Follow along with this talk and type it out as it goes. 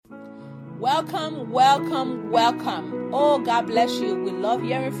Welcome, welcome, welcome. Oh, God bless you. We love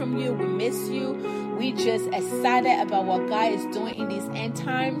hearing from you. We miss you. We just excited about what God is doing in these end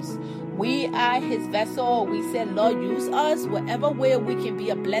times. We are his vessel. We said, Lord, use us whatever way we can be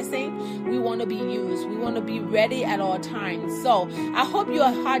a blessing. We want to be used. We want to be ready at all times. So I hope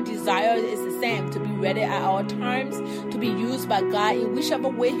your heart desire is the same, to be ready at all times, to be used by God in whichever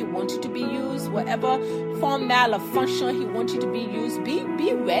way he wants you to be used, whatever format or function he wants you to be used. Be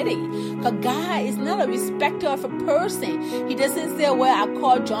ready. Because God is not a respecter of a person. He doesn't say, well, I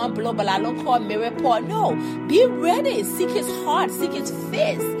call John Blow, but I don't call Mary Paul. No, be ready. Seek his heart, seek his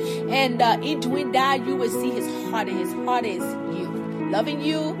face. And in doing that, you will see his heart, and his heart is you. Loving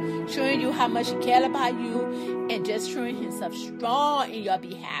you, showing you how much he cares about you, and just showing himself strong in your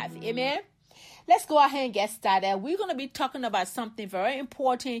behalf. Amen. Let's go ahead and get started. We're going to be talking about something very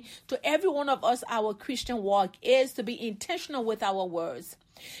important to every one of us. Our Christian walk is to be intentional with our words.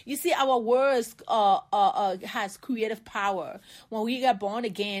 You see, our words has creative power. When we got born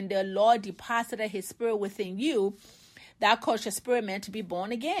again, the Lord deposited his spirit within you. That caused your spirit man to be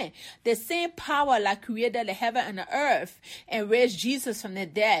born again. The same power that created the heaven and the earth and raised Jesus from the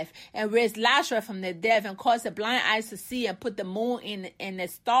dead and raised Lazarus from the dead and caused the blind eyes to see and put the moon in the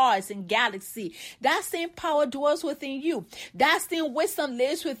stars and galaxy. That same power dwells within you. That same wisdom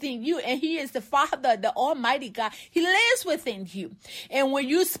lives within you. And he is the Father, the Almighty God. He lives within you. And when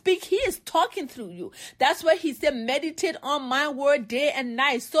you speak, he is talking through you. That's why he said, meditate on my word day and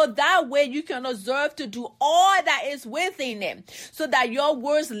night. So that way you can observe to do all that is within them, so that your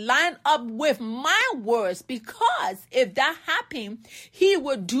words line up with my words, because if that happened, he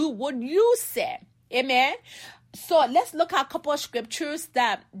would do what you said. Amen. So let's look at a couple of scriptures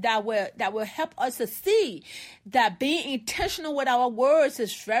that will help us to see that being intentional with our words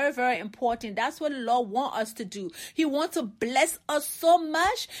is very, very important. That's what the Lord wants us to do. He wants to bless us so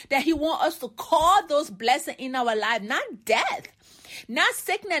much that he wants us to call those blessings in our life, not death. Not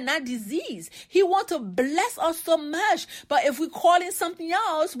sickness, not disease. He wants to bless us so much. But if we call in something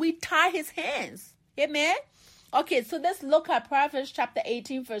else, we tie his hands. Amen. Okay, so let's look at Proverbs chapter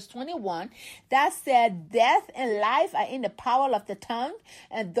 18, verse 21. That said, death and life are in the power of the tongue,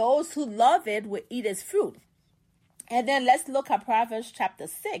 and those who love it will eat its fruit. And then let's look at Proverbs chapter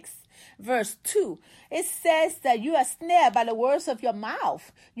 6. Verse 2, it says that you are snared by the words of your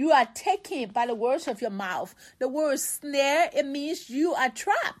mouth. You are taken by the words of your mouth. The word snare, it means you are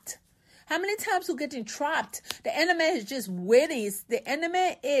trapped. How many times we get trapped? The enemy is just waiting. The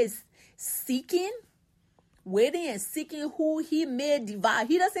enemy is waiting and seeking who he may devour.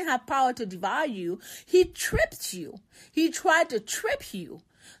 He doesn't have power to devour you. He trips you. He tried to trip you.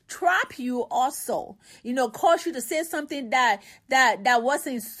 Trap you also, cause you to say something that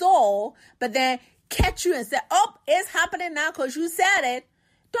wasn't so, but then catch you and say, oh, it's happening now because you said it.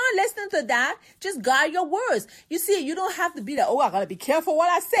 Don't listen to that. Just guard your words. You see, you don't have to be like, oh, I gotta be careful what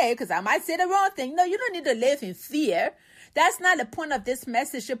I say because I might say the wrong thing. No, you don't need to live in fear. That's not the point of this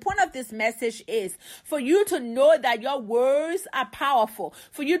message. The point of this message is for you to know that your words are powerful,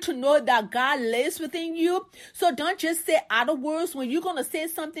 for you to know that God lives within you. So don't just say other words. When you're going to say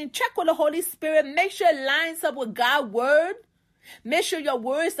something, check with the Holy Spirit. Make sure it lines up with God's word. Make sure your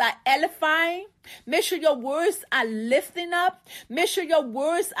words are edifying. Make sure your words are lifting up. Make sure your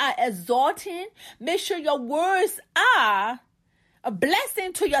words are exalting. Make sure your words are a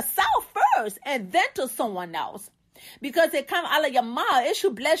blessing to yourself first and then to someone else. Because it comes out of your mouth, it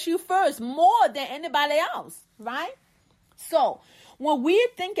should bless you first more than anybody else, right? So when we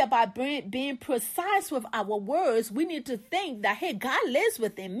think about being precise with our words, we need to think that, hey, God lives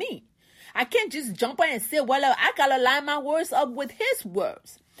within me. I can't just jump in and say, well, I got to line my words up with his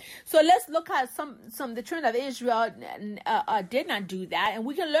words. So let's look at some the children of Israel did not do that, and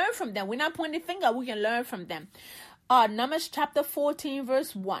we can learn from them. We're not pointing finger, we can learn from them. Numbers chapter 14,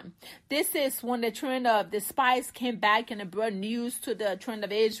 verse 1. This is when the spies came back and brought news to the children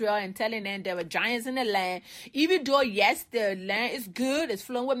of Israel and telling them there were giants in the land. Even though, yes, the land is good, it's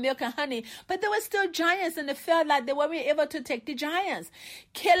flowing with milk and honey, but there were still giants and it felt like they weren't able to take the giants.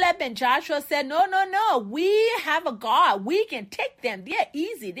 Caleb and Joshua said, no, we have a God. We can take them. They're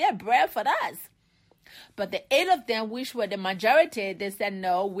easy. They're bread for us. But the 8 of them, which were the majority, they said,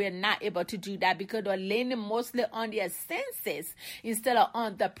 no, we're not able to do that because they're leaning mostly on their senses instead of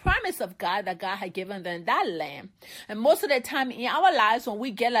on the promise of God that God had given them that land. And most of the time in our lives, when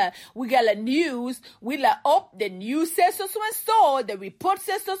we get a news, we like, oh, the news says so and so, the report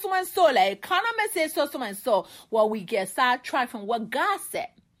says so and so, the economy says so and so. Well, we get sidetracked from what God said.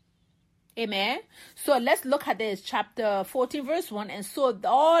 Amen. So let's look at this chapter 14 verse 1. And so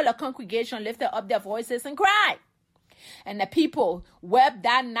all the congregation lifted up their voices and cried. And the people wept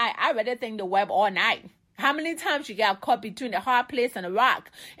that night. I really think they wept all night. How many times you got caught between the hard place and the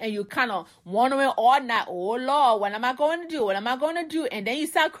rock, and you kind of wondering all night, oh Lord, what am I going to do? What am I going to do? And then you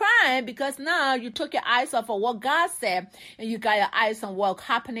start crying because now you took your eyes off of what God said, and you got your eyes on what's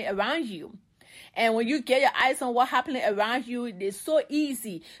happening around you. And when you get your eyes on what's happening around you, it's so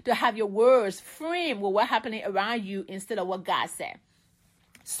easy to have your words framed with what's happening around you instead of what God said.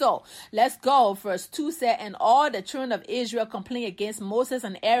 So let's go. Verse 2 said, and all the children of Israel complained against Moses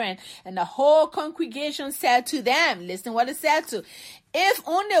and Aaron, and the whole congregation said to them, listen what it said to, if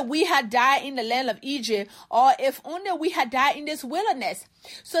only we had died in the land of Egypt, or if only we had died in this wilderness.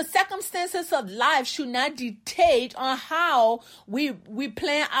 So circumstances of life should not dictate on how we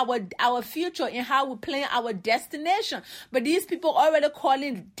plan our future and how we plan our destination. But these people already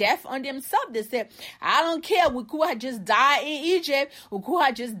calling death on themselves. They say, I don't care. We could have just died in Egypt. We could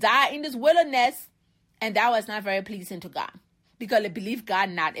have just died in this wilderness. And that was not very pleasing to God, because they believe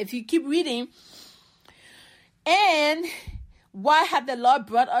God not. If you keep reading, and why have the Lord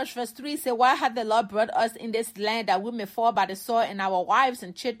brought us, verse 3 say, why have the Lord brought us in this land that we may fall by the sword, and our wives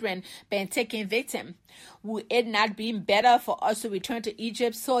and children been taken victim? Would it not be better for us to return to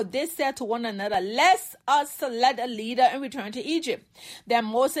Egypt? So they said to one another, let us select a leader and return to Egypt. Then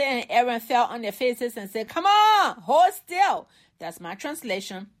Moses and Aaron fell on their faces and said, come on, hold still. That's my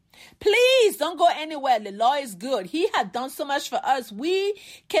translation. Please don't go anywhere. The Lord is good. He has done so much for us. We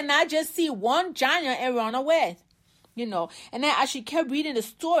cannot just see one giant and run away. And then as she kept reading the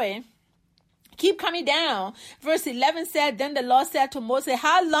story, keep coming down. Verse 11 said, then the Lord said to Moses,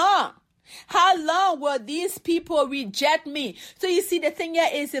 how long will these people reject me? So you see, the thing here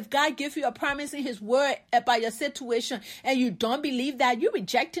is, if God gives you a promise in his word about your situation and you don't believe that, you're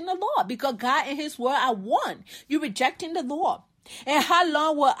rejecting the Lord, because God and his word are one. You're rejecting the Lord. And how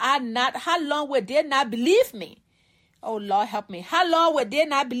long will they not believe me? Oh, Lord, help me. How long will they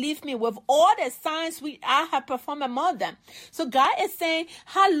not believe me with all the signs I have performed among them? So God is saying,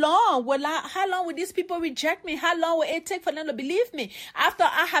 how long will these people reject me? How long will it take for them to believe me after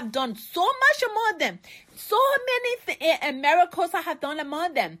I have done so much among them? So many miracles I have done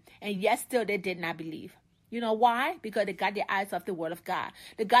among them. And yet still they did not believe. You know why? Because they got their eyes off the word of God.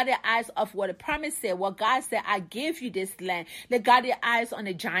 They got their eyes off what the promise said. What God said, I give you this land. They got their eyes on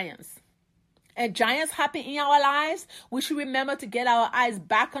the giants. And giants happen in our lives, we should remember to get our eyes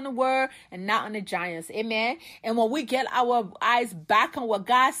back on the word and not on the giants. Amen. And when we get our eyes back on what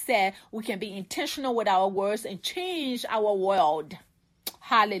God said, we can be intentional with our words and change our world.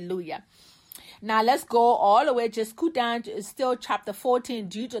 Hallelujah. Now let's go all the way, just scoot down to still chapter 14.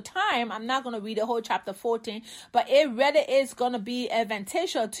 Due to time, I'm not going to read the whole chapter 14, but it really is going to be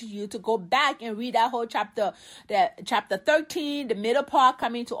advantageous to you to go back and read that whole chapter, chapter 13, the middle part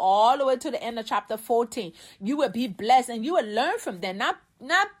coming to all the way to the end of chapter 14. You will be blessed and you will learn from them, not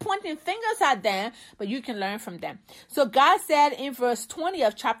pointing fingers at them, but you can learn from them. So God said in verse 20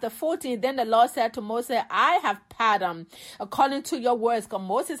 of chapter 14, then the Lord said to Moses, I have pardoned according to your words. Because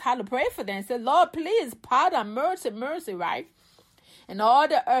Moses had to pray for them and said, Lord, please pardon, mercy, right? And all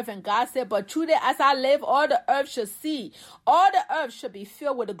the earth, and God said, but truly as I live, all the earth shall see. All the earth shall be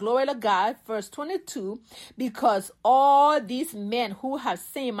filled with the glory of God. Verse 22, because all these men who have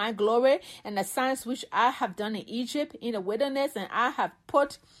seen my glory and the signs which I have done in Egypt, in the wilderness, and have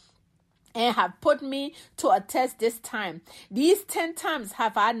put me to a test this time. These 10 times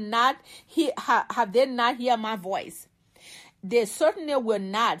have they not heard my voice. They certainly will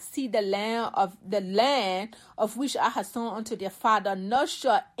not see the land of which I have sown unto their father, nor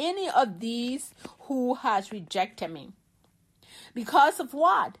shall any of these who has rejected me. Because of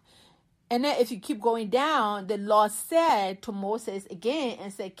what? And then if you keep going down, the Lord said to Moses again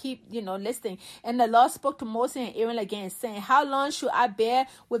and said, keep, listening. And the Lord spoke to Moses and Aaron again, saying, how long should I bear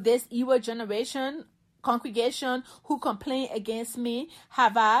with this evil congregation who complain against me?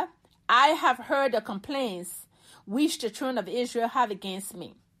 I have heard the complaints which the children of Israel have against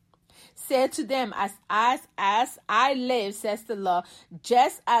me. Said to them, as I live, says the Lord,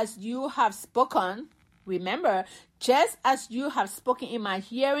 just as you have spoken, remember, just as you have spoken in my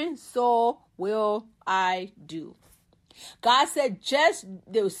hearing, so will I do. God said, just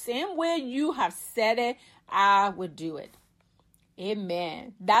the same way you have said it, I will do it.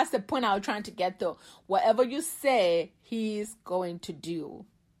 Amen. That's the point I was trying to get to. Whatever you say, he's going to do.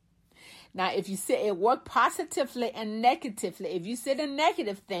 Now, if you say it work positively and negatively, if you say the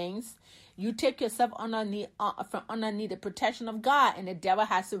negative things, you take yourself underneath the protection of God, and the devil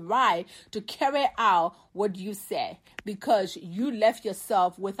has the right to carry out what you say because you left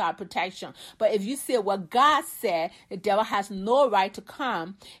yourself without protection. But if you say what God said, the devil has no right to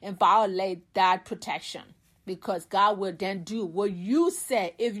come and violate that protection. because God will then do what you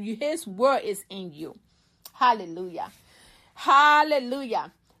said if his word is in you. Hallelujah.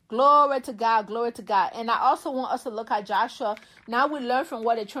 Hallelujah. Glory to God. Glory to God. And I also want us to look at Joshua. Now we learn from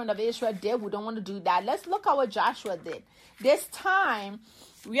what the children of Israel did. We don't want to do that. Let's look at what Joshua did. This time,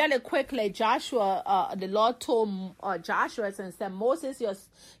 really quickly, Joshua, the Lord told Joshua and said, Moses,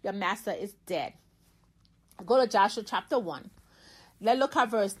 your master is dead. Go to Joshua chapter 1. Let's look at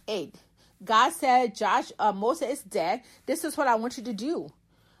verse 8. God said, Moses is dead. This is what I want you to do.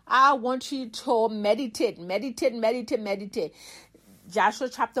 I want you to meditate. Joshua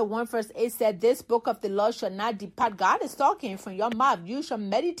chapter 1 verse 8 said, this book of the law shall not depart. God is talking from your mouth. You shall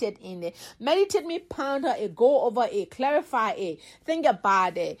meditate in it. Meditate means ponder it, go over it, clarify it, think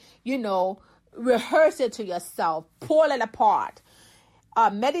about it, rehearse it to yourself, pull it apart.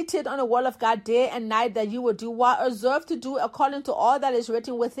 Meditate on the word of God day and night, that you will do what? Observe to do according to all that is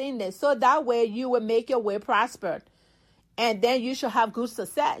written within it. So that way you will make your way prospered. And then you shall have good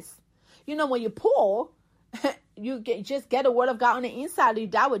success. When you pull, just get a word of God on the inside of you,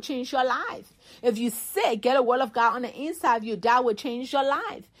 that will change your life. If you sick, get a word of God on the inside of you, that will change your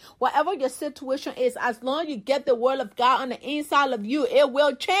life. Whatever your situation is, as long as you get the word of God on the inside of you, it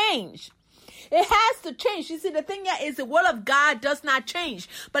will change. It has to change. You see, the thing here is the word of God does not change.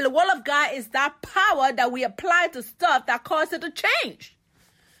 But the word of God is that power that we apply to stuff that causes it to change.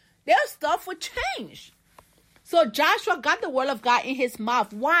 Their stuff will change. So Joshua got the word of God in his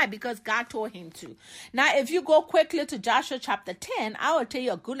mouth. Why? Because God told him to. Now, if you go quickly to Joshua chapter 10, I will tell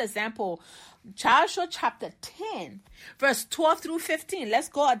you a good example. Joshua chapter 10, verse 12 through 15. Let's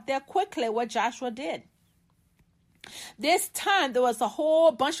go out there quickly what Joshua did. This time, there was a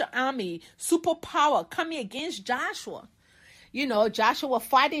whole bunch of army, superpower coming against Joshua. Joshua was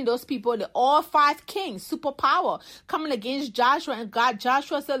fighting those people, all 5 kings, superpower, coming against Joshua. And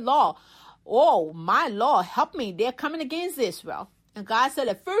Joshua said, Lord, oh, my Lord, help me. They're coming against Israel. And God said,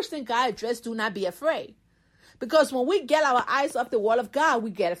 the first thing God addressed, do not be afraid. Because when we get our eyes off the word of God,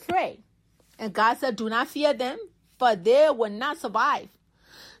 we get afraid. And God said, do not fear them, for they will not survive.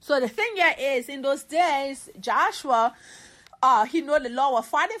 So the thing here is, in those days, Joshua, he knew the Lord was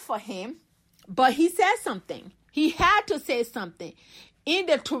fighting for him, but he said something. He had to say something. In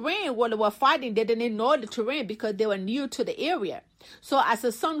the terrain where they were fighting, they didn't know the terrain because they were new to the area. So as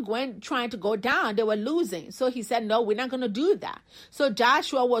the sun trying to go down, they were losing. So he said, no, we're not going to do that. So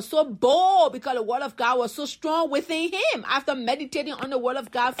Joshua was so bold because the word of God was so strong within him. After meditating on the word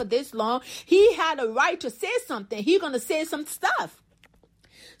of God for this long, he had a right to say something. He's going to say some stuff.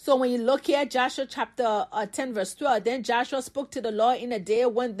 So when you look here, Joshua chapter 10 verse 12, then Joshua spoke to the Lord in the day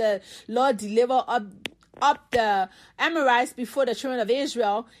when the Lord delivered up the Amorites before the children of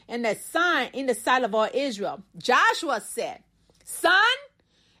Israel, and the sign in the sight of all Israel. Joshua said, son,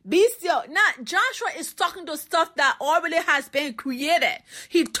 be still. Now, Joshua is talking to stuff that already has been created.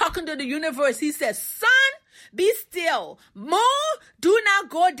 He's talking to the universe. He says, son, be still. Moon, do not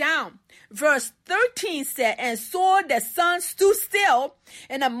go down. Verse 13 said, and so the sun stood still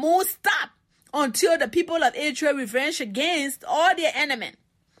and the moon stopped until the people of Israel revenged against all their enemies.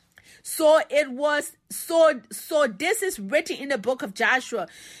 So this is written in the book of Joshua,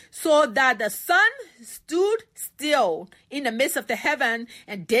 so that the sun stood still in the midst of the heaven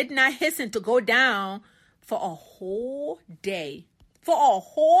and did not hasten to go down for a whole day. For a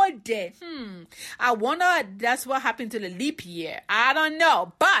whole day. I wonder if that's what happened to the leap year. I don't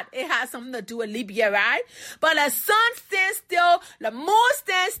know, but it has something to do with leap year, right? But the sun stands still, the moon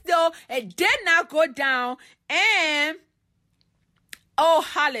stands still, it did not go down, and oh,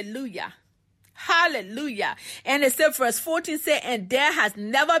 hallelujah. Hallelujah. And it said, verse 14 said, and there has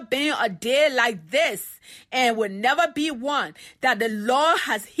never been a day like this, and will never be one, that the Lord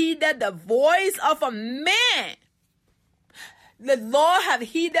has heeded the voice of a man. The Lord have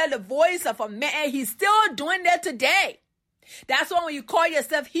heeded the voice of a man, and he's still doing that today. That's why when you call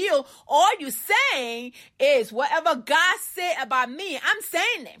yourself healed, all you're saying is whatever God said about me, I'm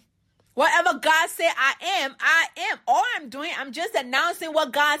saying it. Whatever God said I am. All I'm doing, I'm just announcing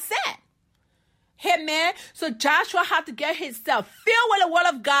what God said. Hey, man. So Joshua had to get himself filled with the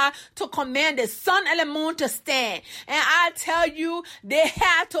word of God to command the sun and the moon to stand. And I tell you, they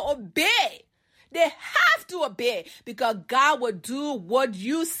had to obey. They have to obey, because God will do what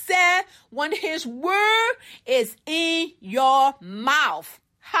you said when his word is in your mouth.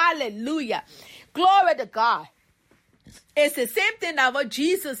 Hallelujah. Glory to God. It's the same thing that what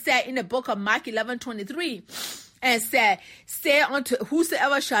Jesus said in the book of Mark 11:23, and said, say unto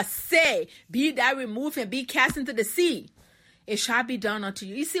whosoever shall say, be thou removed and be cast into the sea, it shall be done unto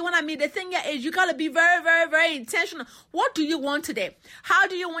you. You see what I mean? The thing is, you got to be very, very, very intentional. What do you want today? How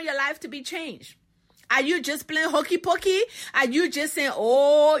do you want your life to be changed? Are you just playing hokey pokey? Are you just saying,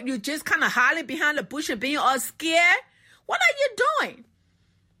 oh, you just kind of hiding behind the bush and being all scared? What are you doing?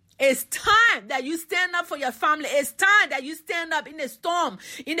 It's time that you stand up for your family. It's time that you stand up in the storm,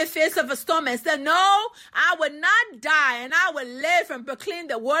 in the face of a storm, and say, no, I will not die, and I will live and proclaim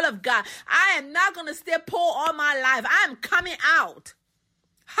the word of God. I am not going to stay poor all my life. I am coming out.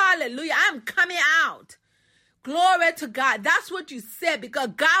 Hallelujah. I'm coming out. Glory to God. That's what you said, because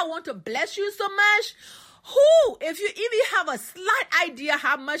God wants to bless you so much. Who, if you even have a slight idea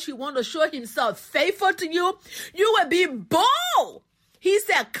how much he wants to show himself faithful to you, you will be bold. He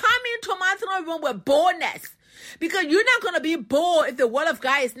said, come into my throne room with boldness, because you're not going to be bold if the word of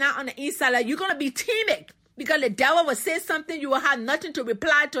God is not on the inside. Like, you're going to be timid, because the devil will say something, you will have nothing to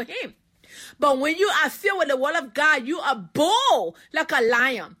reply to him. But when you are filled with the word of God, you are bold like a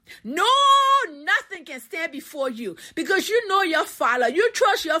lion. No, nothing can stand before you, because you know your father. You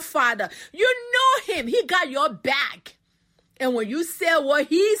trust your father. You know him. He got your back. And when you say what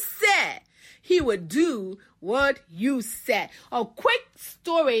he said, he will do what you said. A quick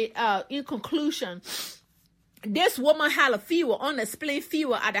story in conclusion. This woman had a fever, unexplained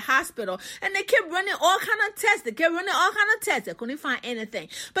fever at the hospital, and they kept running all kind of tests. They couldn't find anything.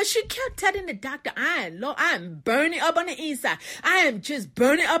 But she kept telling the doctor, I am burning up on the inside. I am just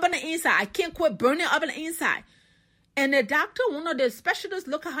burning up on the inside. I can't quit burning up on the inside. And the doctor, one of the specialists,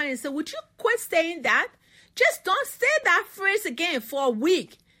 looked at her and said, would you quit saying that? Just don't say that phrase again for a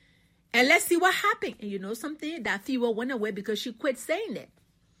week, and let's see what happened. And you know something? That fever went away because she quit saying it.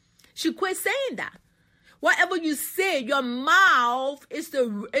 She quit saying that. Whatever you say, your mouth is the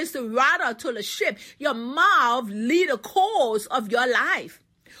rudder to the ship. Your mouth lead the course of your life.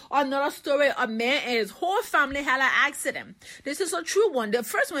 Another story, a man and his whole family had an accident. This is a true one. The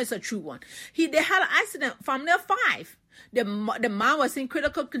first one is a true one. They had an accident, family of 5. The mom was in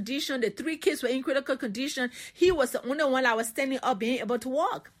critical condition. The 3 kids were in critical condition. He was the only one that was standing up, being able to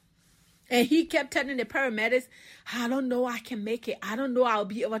walk. And he kept telling the paramedics, I don't know I can make it. I don't know I'll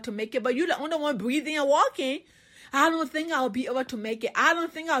be able to make it. But you're the only one breathing and walking. I don't think I'll be able to make it. I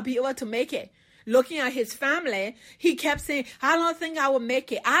don't think I'll be able to make it. Looking at his family, he kept saying, I don't think I will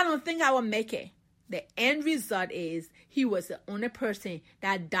make it. I don't think I will make it. The end result is he was the only person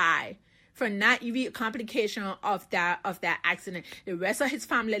that died from not even complication of that accident. The rest of his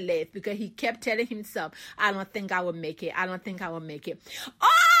family lived because he kept telling himself, I don't think I will make it. I don't think I will make it.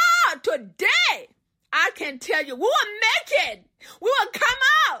 Today, I can tell you, we will make it. We will come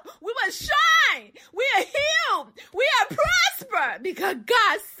out. We will shine. We are healed. We are prosper because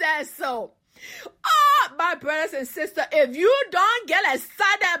God says so. Oh, my brothers and sisters, if you don't get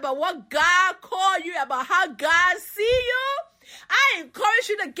excited about what God called you, about how God see you, I encourage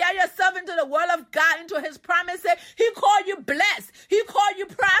you to get yourself into the word of God, into his promises. He called you blessed. He called you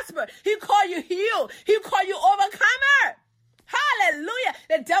prosper. He called you healed. He called you overcomer. Hallelujah.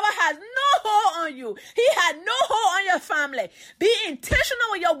 The devil has no hold on you. He had no hold on your family. Be intentional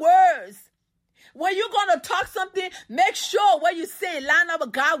with your words. When you're going to talk something, make sure what you say line up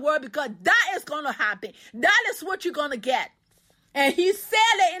with God's word, because that is going to happen. That is what you're going to get. And he said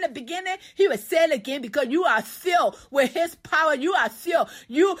it in the beginning. He will say it again, because you are filled with his power. You are filled.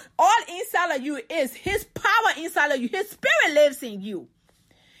 All inside of you is his power inside of you. His spirit lives in you.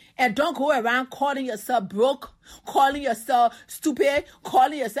 And don't go around calling yourself broke, calling yourself stupid,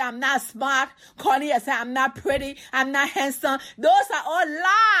 calling yourself I'm not smart, calling yourself I'm not pretty, I'm not handsome. Those are all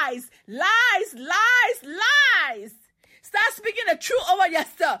lies, lies, lies, lies. Start speaking the truth over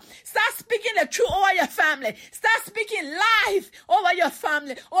yourself. Start speaking the truth over your family. Start speaking life over your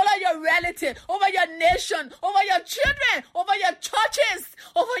family, over your relative, over your nation, over your children, over your churches,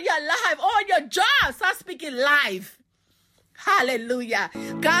 over your life, over your job. Start speaking life. Hallelujah.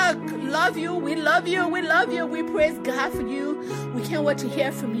 God love you. We love you. We love you. We praise God for you. We can't wait to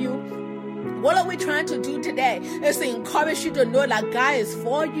hear from you. What are we trying to do today? Is to encourage you to know that God is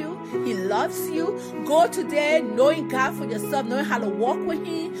for you. He loves you. Go today knowing God for yourself, knowing how to walk with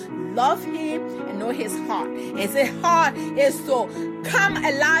him, love him, and know his heart. And his heart is to come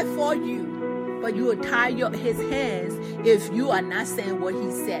alive for you. But you will tie his hands if you are not saying what he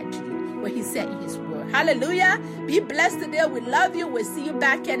said to you, what he said in his word. Hallelujah. Be blessed today. We love you. We'll see you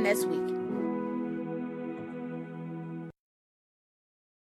back here next week.